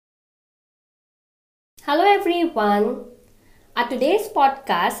Hello everyone. Our today's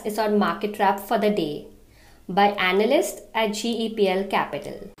podcast is on market wrap for the day by analyst at GEPL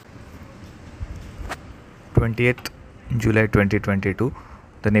Capital. 20th July 2022,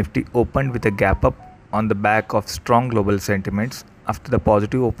 the Nifty opened with a gap up on the back of strong global sentiments. After the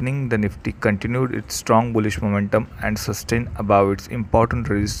positive opening, the Nifty continued its strong bullish momentum and sustained above its important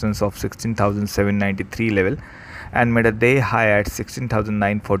resistance of 16,793 level and made a day high at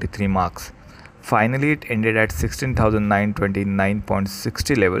 16,943 marks. Finally, it ended at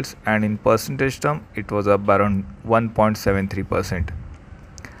 16,929.60 levels, and in percentage term, it was up around 1.73%.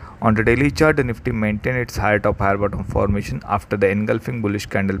 On the daily chart, the Nifty maintained its higher top higher bottom formation after the engulfing bullish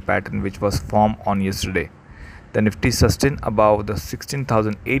candle pattern which was formed on yesterday. The Nifty sustained above the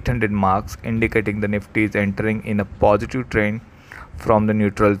 16,800 marks, indicating the Nifty is entering in a positive trend from the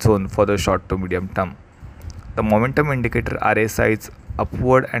neutral zone for the short to medium term. The momentum indicator RSI is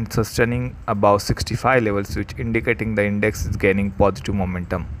upward and sustaining above 65 levels, which indicating the index is gaining positive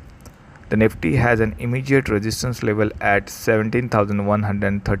momentum. The Nifty has an immediate resistance level at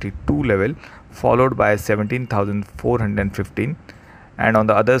 17,132 level, followed by 17,415, and on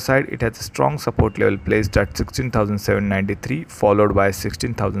the other side it has a strong support level placed at 16,793, followed by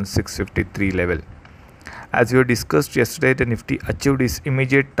 16,653 level. As we discussed yesterday, the Nifty achieved its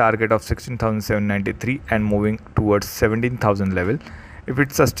immediate target of 16,793 and moving towards 17,000 level. If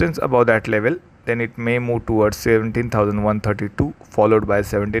it sustains above that level, then it may move towards 17,132 followed by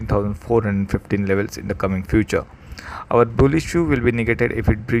 17,415 levels in the coming future. Our bullish view will be negated if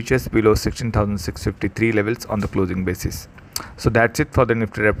it breaches below 16,653 levels on the closing basis. So that's it for the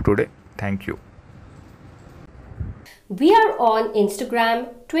Nifty Rep today. Thank you. We are on Instagram,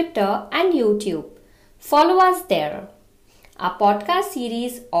 Twitter and YouTube. Follow us there. Our podcast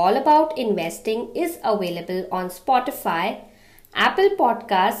series all about investing is available on Spotify, Apple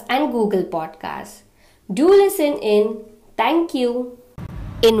Podcasts and Google Podcasts. Do listen in. Thank you.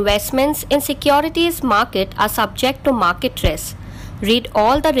 Investments in securities market are subject to market risk. Read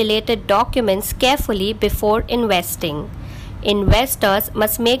all the related documents carefully before investing. Investors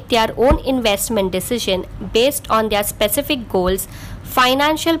must make their own investment decision based on their specific goals,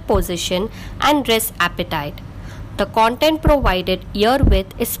 financial position and risk appetite. The content provided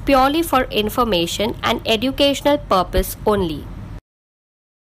herewith is purely for information and educational purpose only.